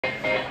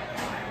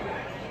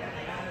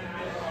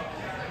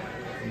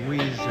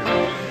Weezer.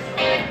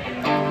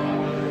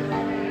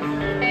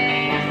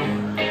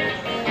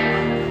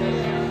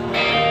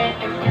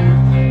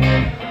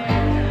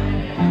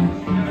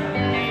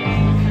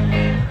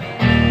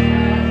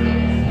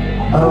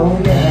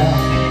 Oh yeah.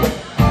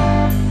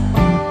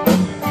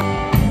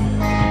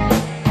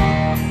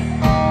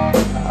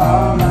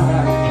 All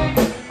right.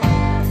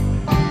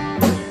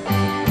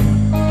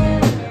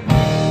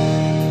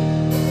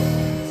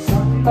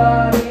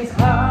 Somebody's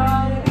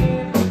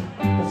hiding,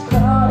 it's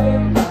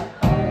crowded my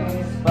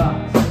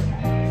icebox.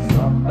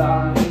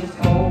 Somebody's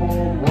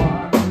cold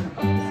one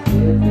is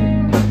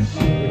giving me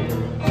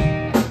chills.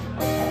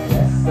 I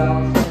guess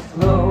I'll just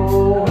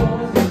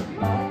close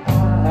my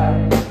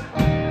eyes.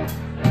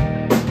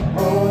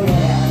 Oh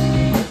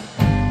yeah,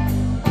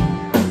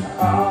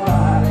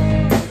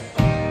 alright,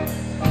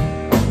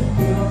 it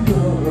feels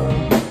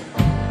good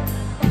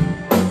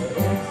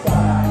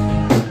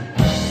inside.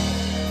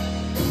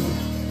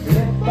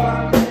 If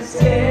I'm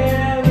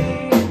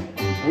mishearing,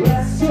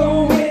 let's go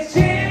with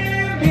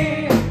Jimmy.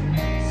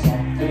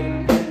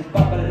 Something is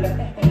bubbling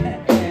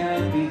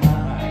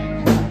behind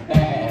my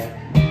back.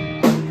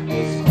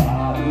 This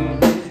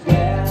bottle is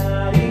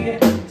ready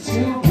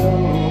to go.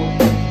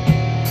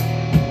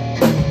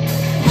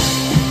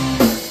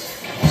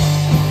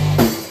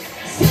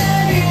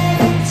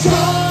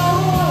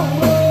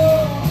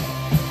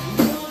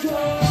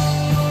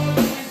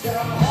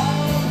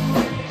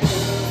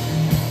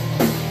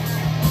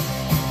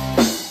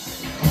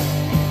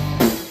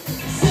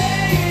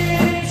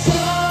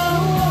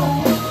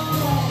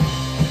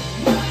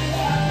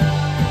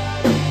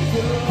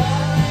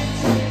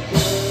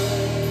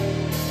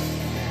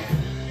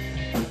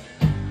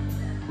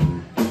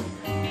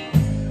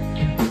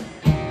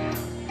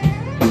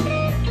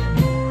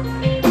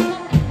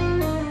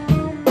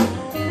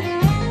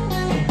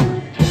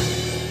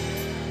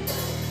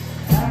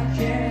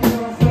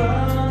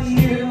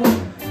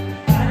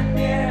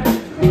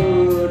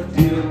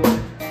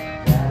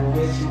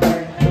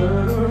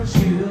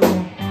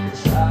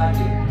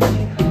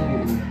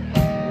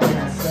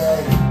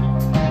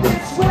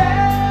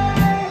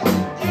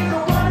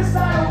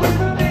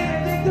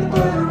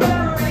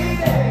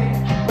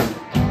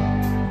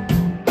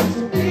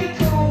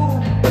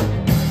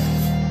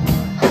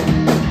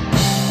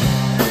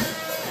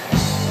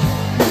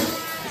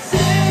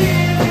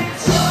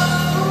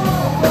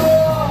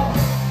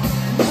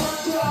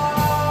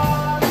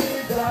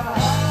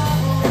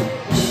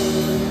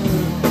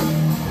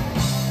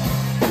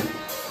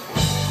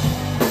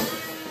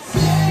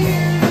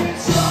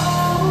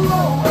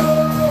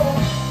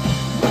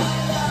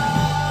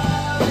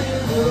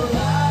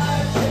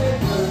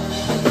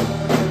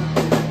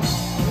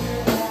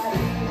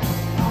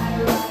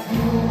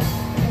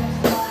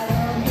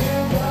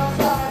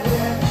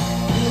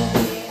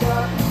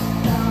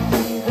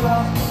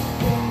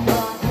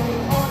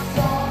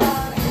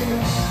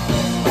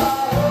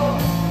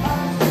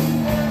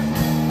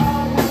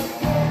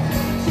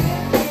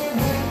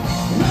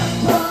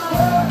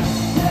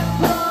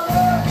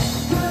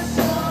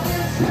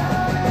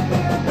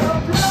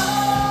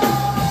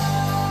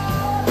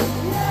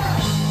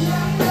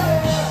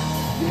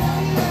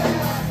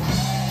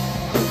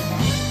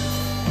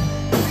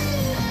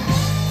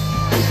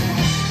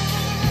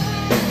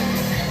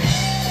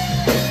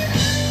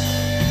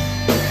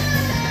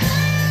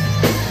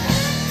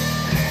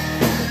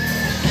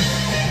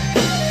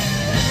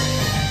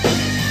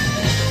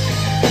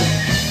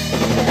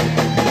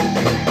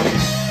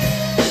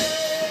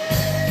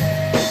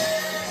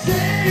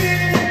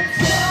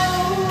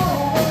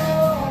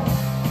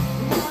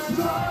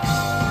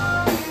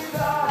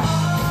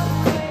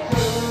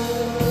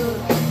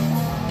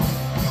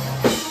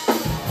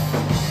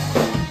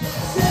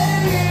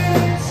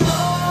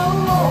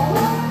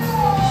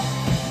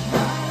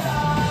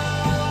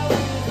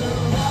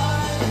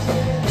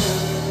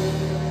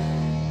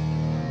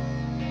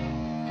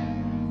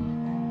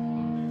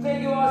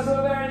 Thank you all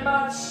so very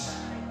much.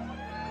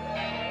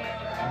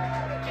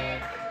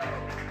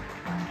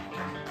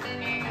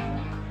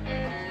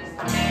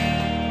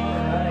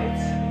 Alright.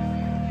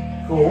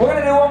 Cool. We're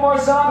gonna do one more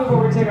song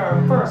before we take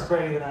our first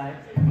break of the night.